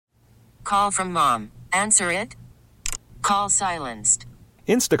Call from mom. Answer it. Call silenced.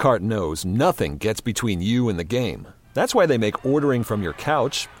 Instacart knows nothing gets between you and the game. That's why they make ordering from your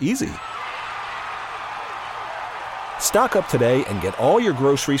couch easy. Stock up today and get all your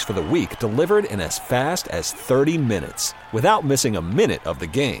groceries for the week delivered in as fast as 30 minutes without missing a minute of the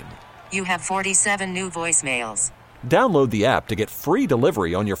game. You have 47 new voicemails. Download the app to get free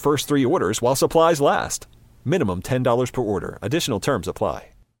delivery on your first 3 orders while supplies last. Minimum $10 per order. Additional terms apply.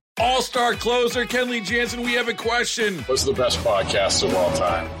 All-star closer Kenley Jansen, we have a question. What's the best podcast of all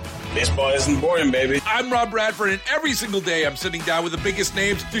time? Baseball isn't boring, baby. I'm Rob Bradford, and every single day I'm sitting down with the biggest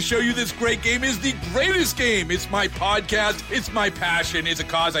names to show you this great game is the greatest game. It's my podcast. It's my passion. It's a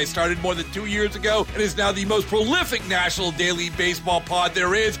cause I started more than 2 years ago and is now the most prolific national daily baseball pod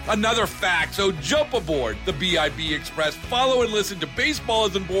there is. Another fact, so jump aboard the BIB Express. Follow and listen to Baseball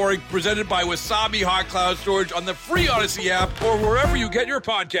Isn't Boring, presented by Wasabi Hot Cloud Storage on the free Odyssey app or wherever you get your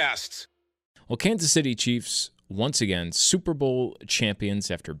podcasts. Well, Kansas City Chiefs once again, Super Bowl champions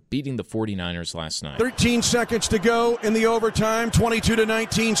after beating the 49ers last night. 13 seconds to go in the overtime,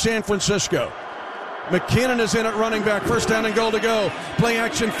 22-19 San Francisco. McKinnon is in at running back, first down and goal to go. Play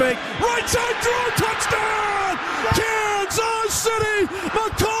action fake, right side throw, touchdown! Kansas City!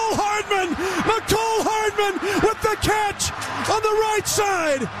 McCole Hardman with the catch on the right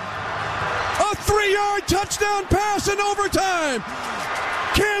side. A 3-yard touchdown pass in overtime.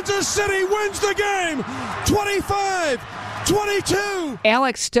 Kansas City wins the game, 25-22.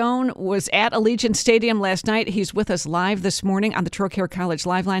 Alex Stone was at Allegiant Stadium last night. He's with us live this morning on the Trocaire College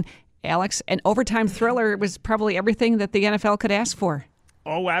Live Line. Alex, an overtime thriller was probably everything that the NFL could ask for.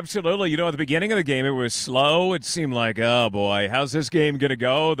 Oh, absolutely. You know, at the beginning of the game, it was slow. It seemed like, oh, boy, how's this game going to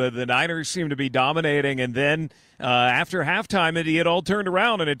go? The Niners seemed to be dominating, and then after halftime, it all turned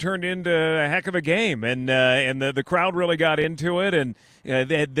around, and it turned into a heck of a game, and the crowd really got into it, and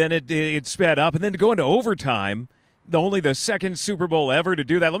then it sped up. And then to go into overtime, only the second Super Bowl ever to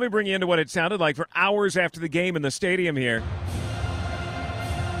do that. Let me bring you into what it sounded like for hours after the game in the stadium here.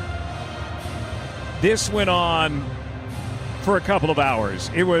 This went on for a couple of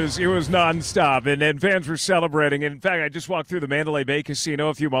hours. It was nonstop, and fans were celebrating. In fact, I just walked through the Mandalay Bay Casino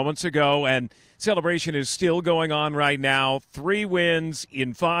a few moments ago, and celebration is still going on right now. 3 wins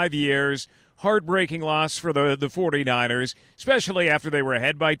in 5 years. Heartbreaking loss for the 49ers, especially after they were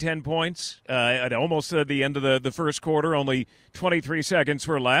ahead by 10 points at almost the end of the first quarter. Only 23 seconds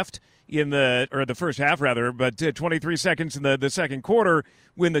were left in the first half, rather, but 23 seconds in the second quarter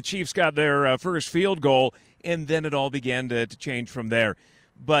when the Chiefs got their first field goal, and then it all began to change from there.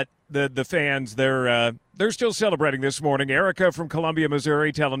 But the fans, they're still celebrating this morning. Erica from Columbia,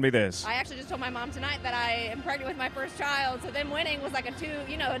 Missouri, telling me this. I actually just told my mom tonight that I am pregnant with my first child, so them winning was like a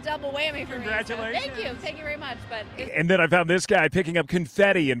double whammy for me. Congratulations. So thank you very much. And then I found this guy picking up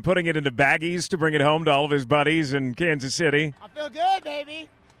confetti and putting it into baggies to bring it home to all of his buddies in Kansas City. I feel good, baby.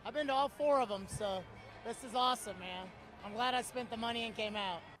 I've been to all 4 of them, so this is awesome, man. I'm glad I spent the money and came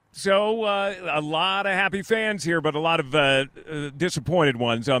out. So a lot of happy fans here, but a lot of disappointed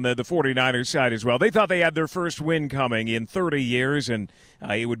ones on the 49ers side as well. They thought they had their first win coming in 30 years, and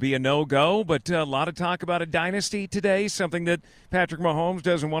it would be a no-go. But a lot of talk about a dynasty today, something that Patrick Mahomes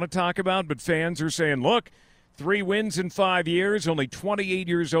doesn't want to talk about. But fans are saying, look, 3 wins in 5 years, only 28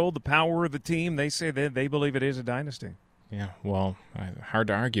 years old, the power of the team. They say that they believe it is a dynasty. Yeah, well, hard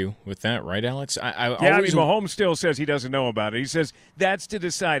to argue with that, right, Alex? Mahomes still says he doesn't know about it. He says that's to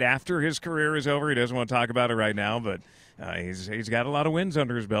decide after his career is over. He doesn't want to talk about it right now, but he's got a lot of wins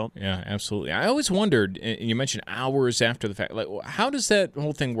under his belt. Yeah, absolutely. I always wondered, you mentioned hours after the fact, like, how does that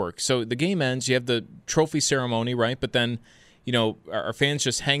whole thing work? So the game ends, you have the trophy ceremony, right? But then, are fans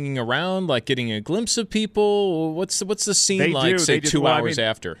just hanging around, like getting a glimpse of people? What's the scene like, say, 2 hours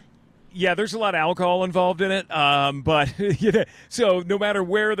after? Yeah, there's a lot of alcohol involved in it, but so no matter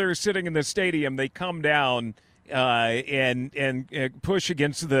where they're sitting in the stadium, they come down and push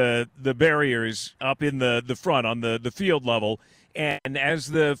against the barriers up in the front on the field level. And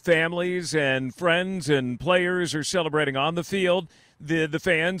as the families and friends and players are celebrating on the field, the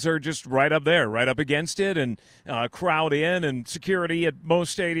fans are just right up there, right up against it, and crowd in. And security at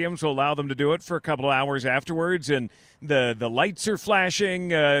most stadiums will allow them to do it for a couple of hours afterwards. And the lights are flashing,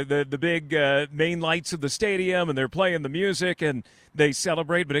 the big main lights of the stadium, and they're playing the music, and they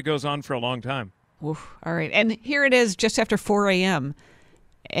celebrate, but it goes on for a long time. Oof. All right. And here it is just after 4 a.m.,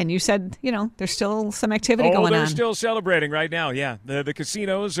 and you said, there's still some activity going on. They're still celebrating right now, yeah. The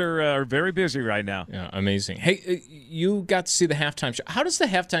casinos are very busy right now. Yeah, amazing. Hey, you got to see the halftime show. How does the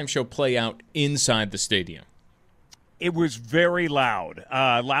halftime show play out inside the stadium? It was very loud,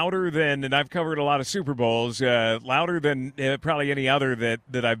 louder than, and I've covered a lot of Super Bowls, louder than probably any other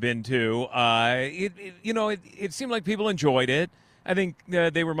that I've been to. It seemed like people enjoyed it. I think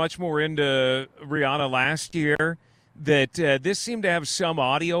they were much more into Rihanna last year. That this seemed to have some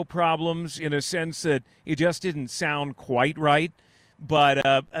audio problems in a sense that it just didn't sound quite right. But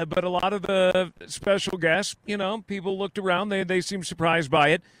a lot of the special guests, people looked around. They seemed surprised by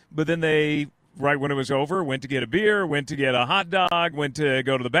it. But then they, right when it was over, went to get a beer, went to get a hot dog, went to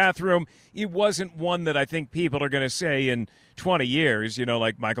go to the bathroom. It wasn't one that I think people are going to say in 20 years,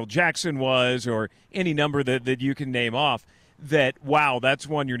 like Michael Jackson was, or any number that you can name off, that, wow, that's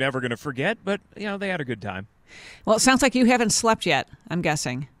one you're never going to forget. But, they had a good time. Well, it sounds like you haven't slept yet, I'm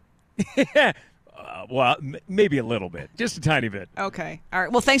guessing. Well, maybe a little bit. Just a tiny bit. Okay. All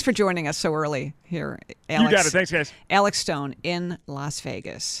right. Well, thanks for joining us so early here, Alex. You got it. Thanks, guys. Alex Stone in Las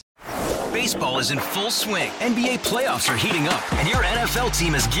Vegas. Baseball is in full swing. NBA playoffs are heating up, and your NFL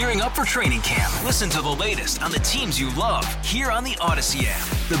team is gearing up for training camp. Listen to the latest on the teams you love here on the Odyssey app.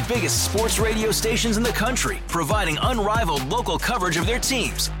 The biggest sports radio stations in the country, providing unrivaled local coverage of their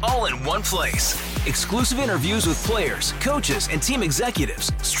teams, all in one place. Exclusive interviews with players, coaches, and team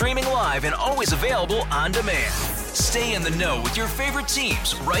executives, streaming live and always available on demand. Stay in the know with your favorite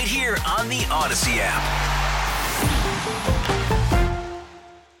teams right here on the Odyssey app.